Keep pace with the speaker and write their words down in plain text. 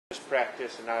Just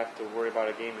practice and not have to worry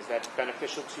about a game. Is that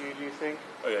beneficial to you, do you think?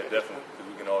 Oh yeah, definitely, because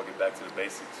we can all get back to the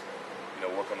basics.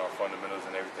 Work on our fundamentals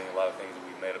and everything. A lot of things that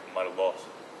we might have lost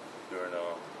during the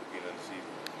beginning of the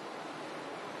season.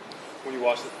 When you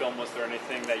watched the film, was there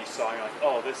anything that you saw and you're like,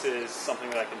 oh, this is something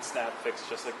that I can snap fix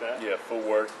just like that? Yeah,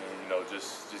 footwork and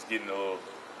just getting a little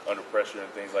under pressure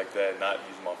and things like that. Not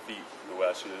using my feet the way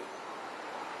I should.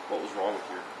 What was wrong with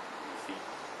your feet?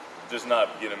 Just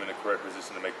not getting them in the correct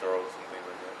position to make throws and things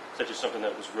like that. Is that just something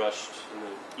that was rushed in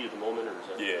the heat of the moment, or is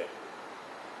that? Yeah.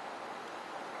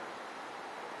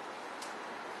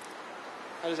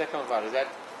 How does that come about? Is that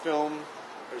film,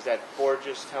 or is that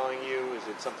Borges telling you? Is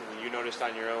it something that you noticed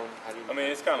on your own? How do you? I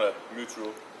mean, it's kind of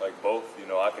mutual, like both.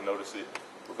 I can notice it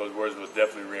because words will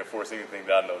definitely reinforce anything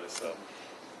that I notice. So.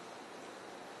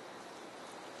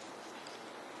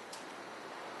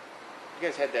 You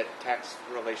guys had that tax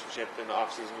relationship in the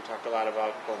offseason. We talked a lot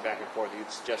about going back and forth. You'd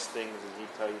suggest things and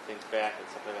he'd tell you things back and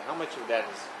stuff like that. How much of that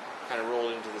has kind of rolled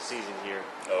into the season here?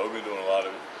 Oh, we've been doing a lot of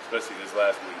it, especially this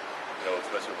last week.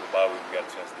 Especially with the bye week, we got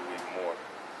a chance to do even more.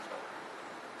 So.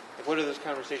 Like, what are those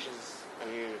conversations? I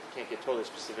mean, you can't get totally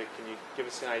specific. Can you give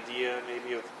us an idea,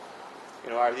 maybe, of,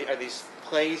 are these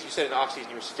plays? You said in the offseason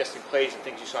you were suggesting plays and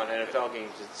things you saw in NFL games.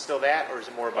 Is it still that, or is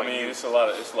it more about? I mean, it's a lot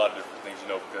of different things,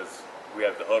 because we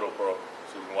have the Huddle Pro,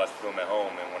 so we can watch the film at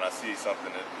home. And when I see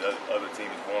something that the other team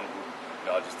is vulnerable,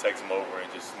 I'll just text them over and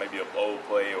just maybe a bold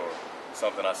play or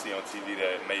something I see on TV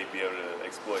that may be able to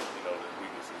exploit, the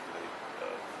weaknesses that they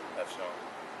have shown.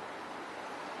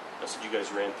 I said you guys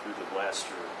ran through the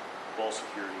blaster ball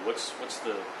security. What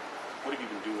have you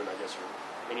been doing, I guess, or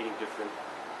anything different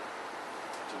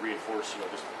to reinforce,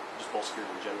 just ball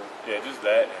security in general? Yeah, just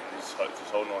that, and just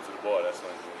holding on to the ball. That's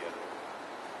the only thing we got to do.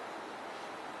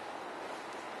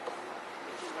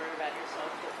 What did you learn about yourself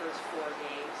the first 4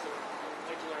 games, and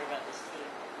what did you learn about this team?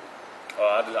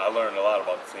 I learned a lot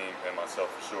about the team and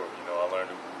myself for sure. I learned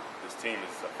this team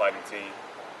is a fighting team.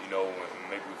 When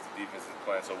maybe if the defense is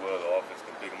playing so well, the offense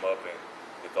can pick them up, and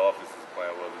if the offense is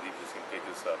playing well, the defense can pick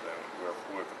us up, and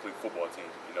we're a complete football team.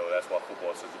 That's why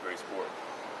football is such a great sport.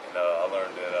 And I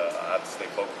learned that I have to stay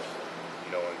focused,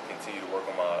 and continue to work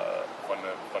on my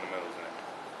fundamentals in it.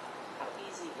 How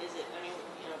easy is it? I mean,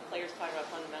 players talk about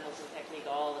fundamentals and technique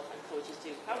all the time. Coaches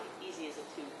do. How easy is it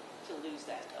to lose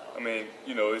that, though? I mean,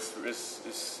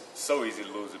 it's so easy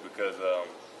to lose it because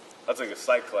I took a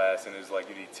psych class, and it's like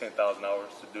you need 10,000 hours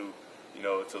to do,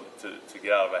 to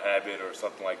get out of a habit or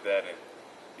something like that. And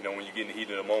when you get in the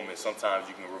heat of the moment, sometimes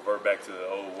you can revert back to the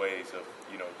old ways of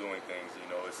doing things.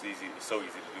 It's easy. It's so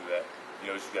easy to do that.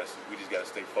 We just got to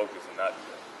stay focused and not do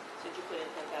that. So did you put in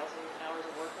 10,000 hours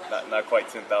of work last week? Not quite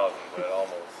 10,000, but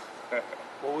almost.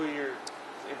 What were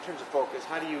in terms of focus,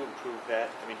 how do you improve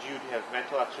that? I mean, do you have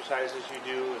mental exercises you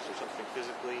do? Is there something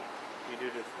physically you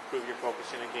do to improve your focus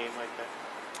in a game like that?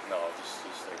 No, just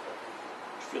stay focused.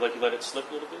 You feel like you let it slip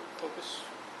a little bit? Focus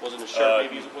wasn't as sharp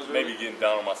maybe as it was earlier? Maybe getting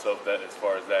down on myself as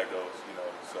far as that goes,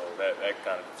 So that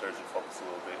kind of deters your focus a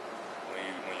little bit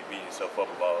when you beat yourself up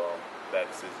about bad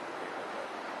decisions.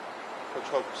 Coach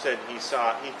Hope said he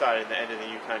thought at the end of the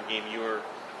UConn game you were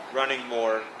running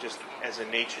more just as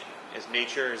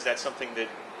nature. Is that something that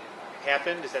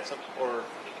happened? Is that something, or?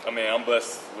 I mean, I'm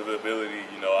blessed with the ability.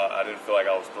 I didn't feel like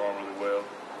I was throwing really well,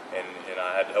 and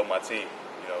I had to help my team.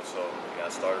 So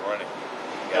I started running.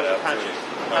 That was a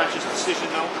conscious decision,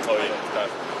 though? Oh, yeah, it's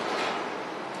conscious.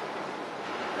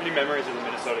 Any memories of the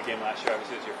Minnesota game last year?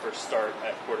 Obviously, it was your first start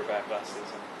at quarterback last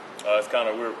season. It's kind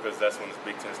of weird because that's when this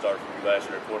Big Ten started for me last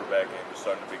year at quarterback, and we're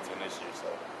starting the Big Ten this year, so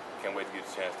can't wait to get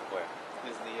a chance to play.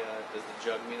 Does the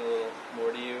jug mean a little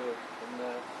more to you?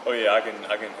 Oh yeah, I can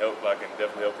help. I can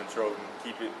definitely help control and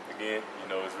keep it again.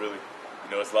 It's really,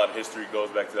 it's a lot of history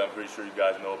goes back to that. I'm pretty sure you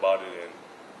guys know about it, and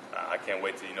I can't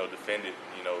wait to defend it.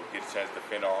 Get a chance to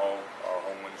defend our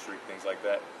home winning streak, things like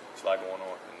that. There's a lot going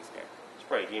on in this game. It's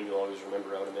probably a game you'll always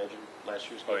remember, I would imagine. Last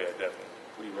year's game. Oh yeah, definitely.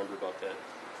 What do you remember about that?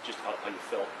 Just how you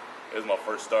felt. It was my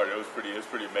first start. It was pretty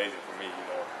amazing for me,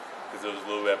 because there was a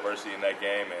little adversity in that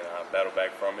game, and I battled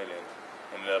back from it and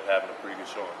ended up having a pretty good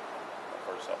showing. My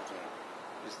first opportunity.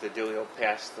 Is the Dilio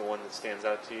pass the one that stands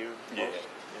out to you? Yeah.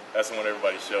 That's the one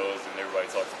everybody shows and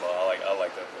everybody talks about. I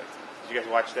like that play too. Did you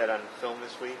guys watch that on film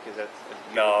this week? Is that?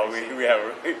 No, we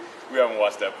haven't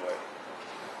watched that play.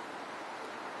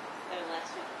 And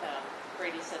last week,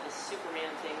 Brady said the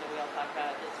Superman thing that we all talk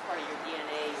about. It's part of your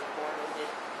DNA. You're born with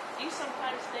it. Do you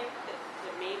sometimes think that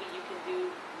maybe you can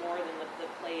do more than the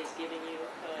play is giving you?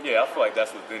 Yeah, I feel like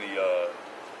that's with any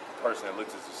person that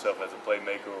looks at yourself as a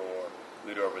playmaker or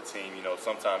leader of a team.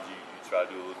 Sometimes you try to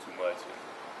do a little too much.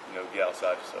 And, get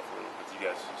outside yourself a little. But you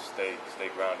guys just stay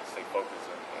grounded, stay focused,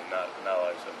 and not allow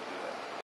yourself to do that.